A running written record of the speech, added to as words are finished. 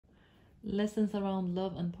Lessons around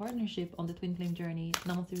love and partnership on the twin flame journey.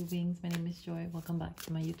 Namaste beings, my name is Joy. Welcome back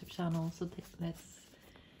to my YouTube channel. So let's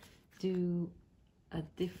do a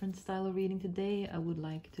different style of reading today. I would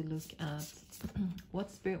like to look at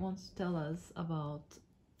what Spirit wants to tell us about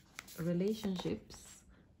relationships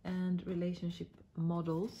and relationship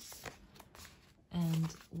models,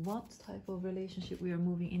 and what type of relationship we are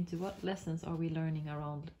moving into. What lessons are we learning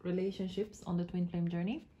around relationships on the twin flame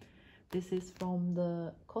journey? This is from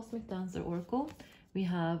the Cosmic Dancer Oracle. We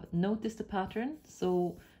have noticed the pattern.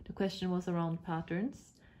 So the question was around patterns.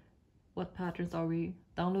 What patterns are we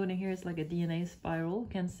downloading here? Is like a DNA spiral,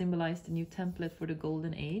 can symbolize the new template for the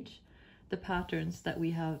golden age. The patterns that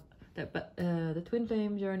we have, the twin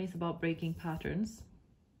flame journey is about breaking patterns.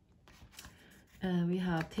 We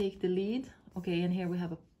have take the lead. Okay, and here we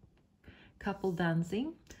have a couple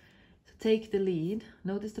dancing. So take the lead.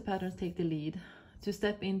 Notice the patterns, take the lead. To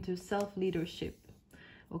step into self-leadership,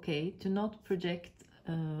 okay, to not project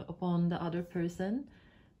upon the other person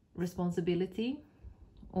responsibility,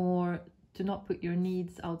 or to not put your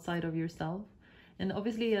needs outside of yourself. And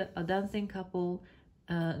obviously a dancing couple,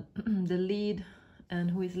 the lead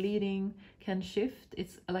and who is leading can shift.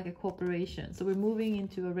 It's like a cooperation. So we're moving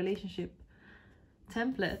into a relationship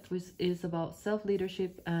template which is about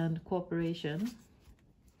self-leadership and cooperation.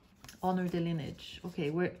 Honor the lineage.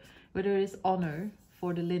 Okay, where there is honor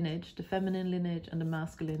for the lineage, the feminine lineage and the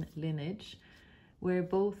masculine lineage, where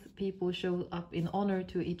both people show up in honor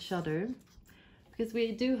to each other, because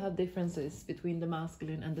we do have differences between the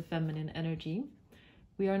masculine and the feminine energy.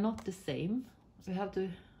 We are not the same. We have to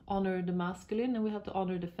honor the masculine and we have to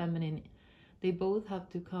honor the feminine. They both have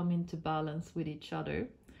to come into balance with each other.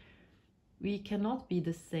 We cannot be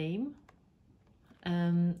the same.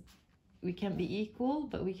 We can be equal,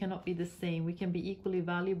 but we cannot be the same. We can be equally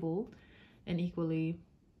valuable and equally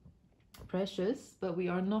precious, but we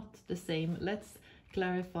are not the same. Let's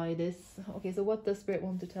clarify this. Okay, so what does Spirit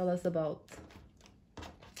want to tell us about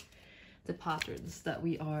the patterns that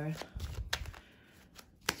we are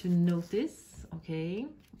to notice? Okay,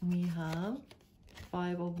 we have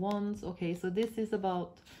Five of Wands. Okay, so this is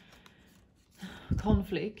about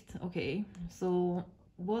conflict. Okay, so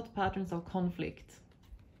what patterns of conflict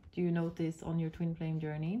do you notice on your twin flame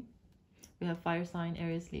journey? We have fire sign,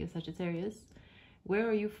 Aries, Leo, Sagittarius. Where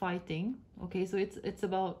are you fighting? Okay, so it's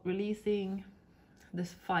about releasing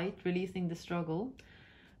this fight, releasing the struggle.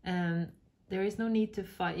 And there is no need to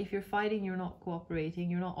fight. If you're fighting, you're not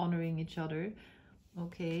cooperating, you're not honoring each other.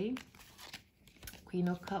 Okay, Queen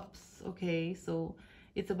of Cups. Okay, so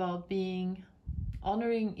it's about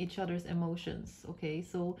honoring each other's emotions. Okay,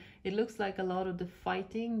 so it looks like a lot of the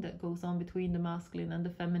fighting that goes on between the masculine and the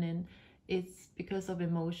feminine, it's because of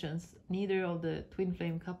emotions. Neither of the twin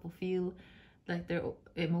flame couple feel like their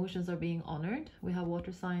emotions are being honored. We have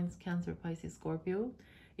water signs, Cancer, Pisces, Scorpio.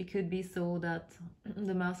 It could be so that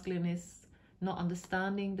the masculine is not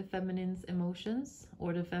understanding the feminine's emotions,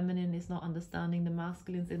 or the feminine is not understanding the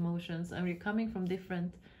masculine's emotions, and we're coming from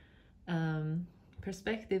different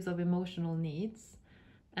perspectives of emotional needs,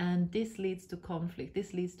 and this leads to conflict,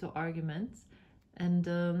 this leads to arguments, and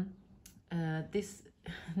there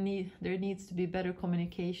needs to be better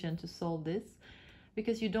communication to solve this,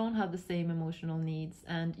 because you don't have the same emotional needs,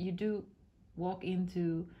 and you do walk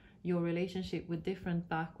into your relationship with different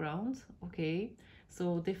backgrounds. Okay,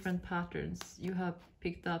 so different patterns, you have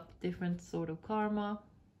picked up different sort of karma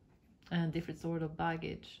and different sort of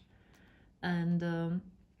baggage, and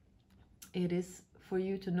it is for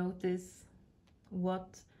you to notice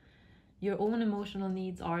what your own emotional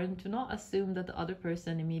needs are, and to not assume that the other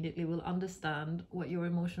person immediately will understand what your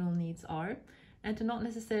emotional needs are, and to not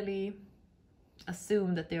necessarily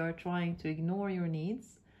assume that they are trying to ignore your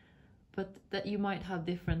needs, but that you might have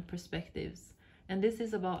different perspectives. And this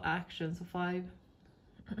is about action. So five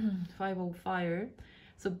of fire.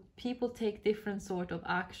 So people take different sort of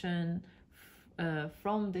action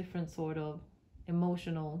from different sort of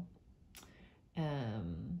emotional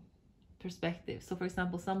perspective. So for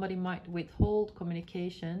example, somebody might withhold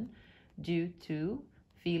communication due to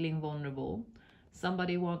feeling vulnerable.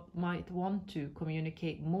 Somebody might want to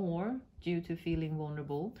communicate more due to feeling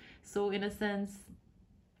vulnerable. So in a sense,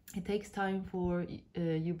 it takes time for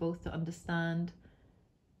you both to understand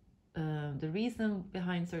the reason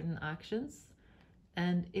behind certain actions,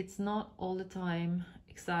 and it's not all the time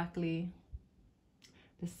exactly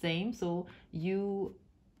the same. So you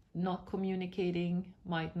not communicating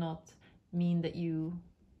might not mean that you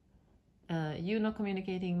not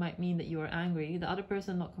communicating might mean that you are angry. The other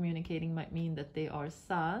person not communicating might mean that they are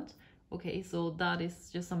sad. Okay, so that is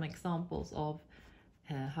just some examples of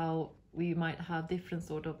how we might have different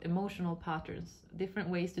sort of emotional patterns, different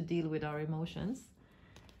ways to deal with our emotions.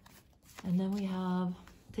 And then we have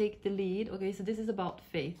take the lead. Okay, so this is about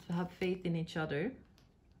faith, to have faith in each other.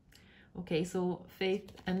 Okay, so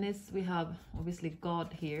faith, and this we have obviously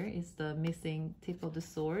God here is the missing tip of the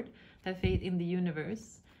sword. Have faith in the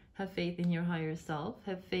universe, have faith in your higher self,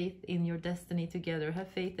 have faith in your destiny together, have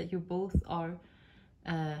faith that you both are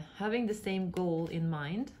having the same goal in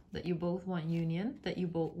mind, that you both want union, that you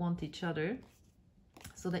both want each other,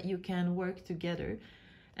 so that you can work together.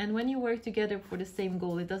 And when you work together for the same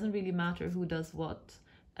goal, it doesn't really matter who does what.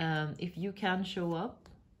 If you can show up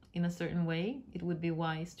in a certain way, it would be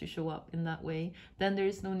wise to show up in that way. Then there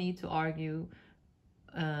is no need to argue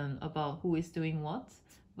about who is doing what,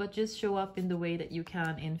 but just show up in the way that you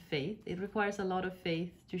can in faith. It requires a lot of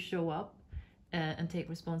faith to show up and take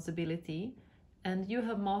responsibility. And you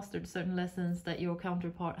have mastered certain lessons that your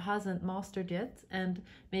counterpart hasn't mastered yet, and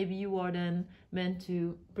maybe you are then meant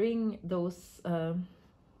to bring those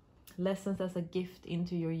lessons as a gift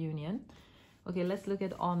into your union. Okay, let's look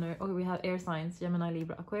at honor. Okay, we have air signs, Gemini,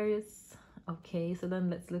 Libra, Aquarius. Okay, so then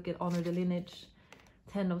let's look at honor the lineage,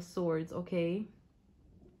 10 of Swords. Okay,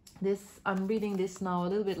 this, I'm reading this now a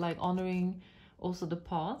little bit like honoring also the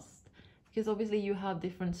past, because obviously you have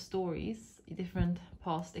different stories, different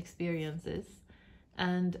past experiences.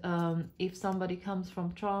 And if somebody comes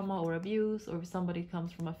from trauma or abuse, or if somebody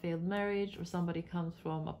comes from a failed marriage, or somebody comes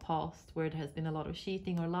from a past where there has been a lot of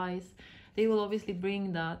cheating or lies, they will obviously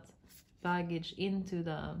bring that baggage into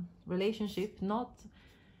the relationship, not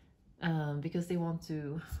because they want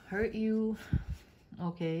to hurt you,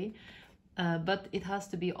 okay, but it has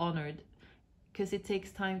to be honored, because it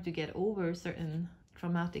takes time to get over certain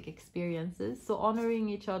traumatic experiences. So honoring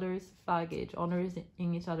each other's baggage, honoring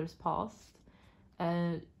each other's past,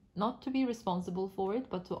 not to be responsible for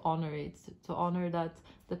it, but to honor it, to honor that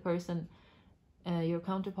the person, your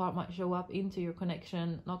counterpart, might show up into your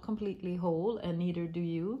connection not completely whole, and neither do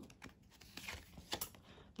you.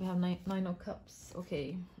 We have nine of Cups.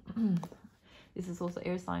 Okay. This is also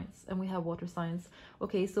air signs, and we have water signs.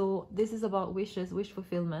 Okay, so this is about wishes, wish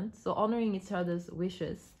fulfillment. So honoring each other's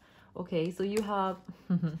wishes. Okay, so you have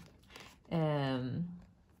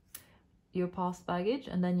your past baggage,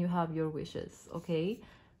 and then you have your wishes. Okay,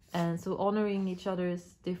 and so honoring each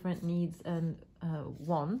other's different needs and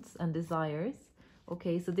wants and desires.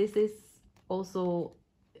 Okay, so this is also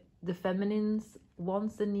the feminine's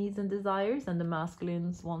wants and needs and desires, and the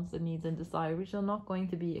masculine's wants and needs and desires, which are not going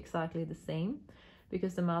to be exactly the same,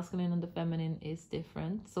 because the masculine and the feminine is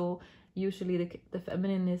different. So usually the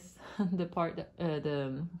feminine is the part that,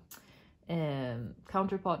 the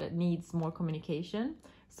counterpart that needs more communication.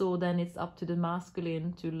 So then it's up to the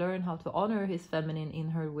masculine to learn how to honor his feminine in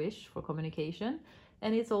her wish for communication,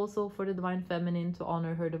 and it's also for the divine feminine to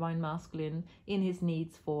honor her divine masculine in his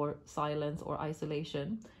needs for silence or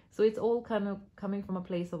isolation. So it's all kind of coming from a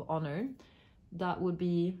place of honor. That would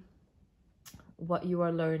be what you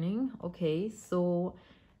are learning. Okay, so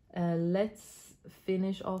let's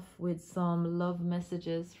finish off with some love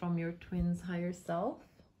messages from your twin's higher self.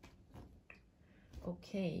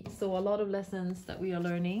 Okay, so a lot of lessons that we are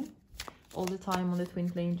learning all the time on the twin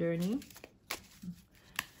flame journey.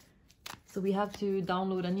 So we have to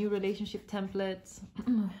download a new relationship template.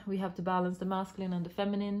 We have to balance the masculine and the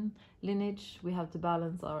feminine lineage. We have to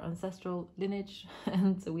balance our ancestral lineage.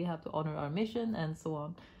 And so we have to honor our mission, and so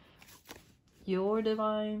on. Your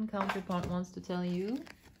divine counterpart wants to tell you,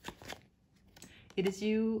 it is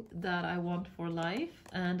you that I want for life,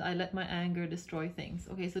 and I let my anger destroy things.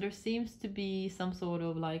 Okay, so there seems to be some sort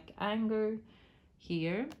of like anger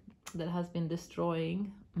here that has been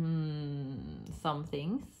destroying some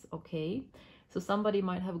things. Okay, so somebody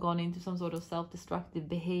might have gone into some sort of self-destructive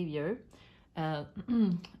behavior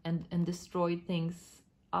and destroyed things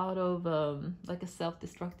out of like a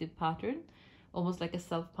self-destructive pattern, almost like a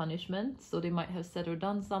self-punishment. So they might have said or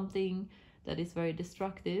done something that is very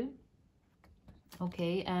destructive.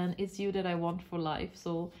 Okay, and it's you that I want for life.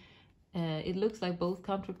 So it looks like both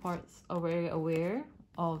counterparts are very aware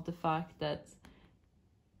of the fact that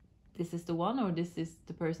this is the one, or this is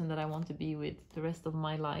the person that I want to be with the rest of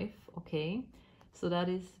my life. Okay, so that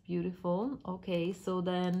is beautiful. Okay, so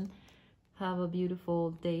then have a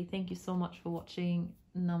beautiful day. Thank you so much for watching.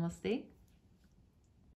 Namaste.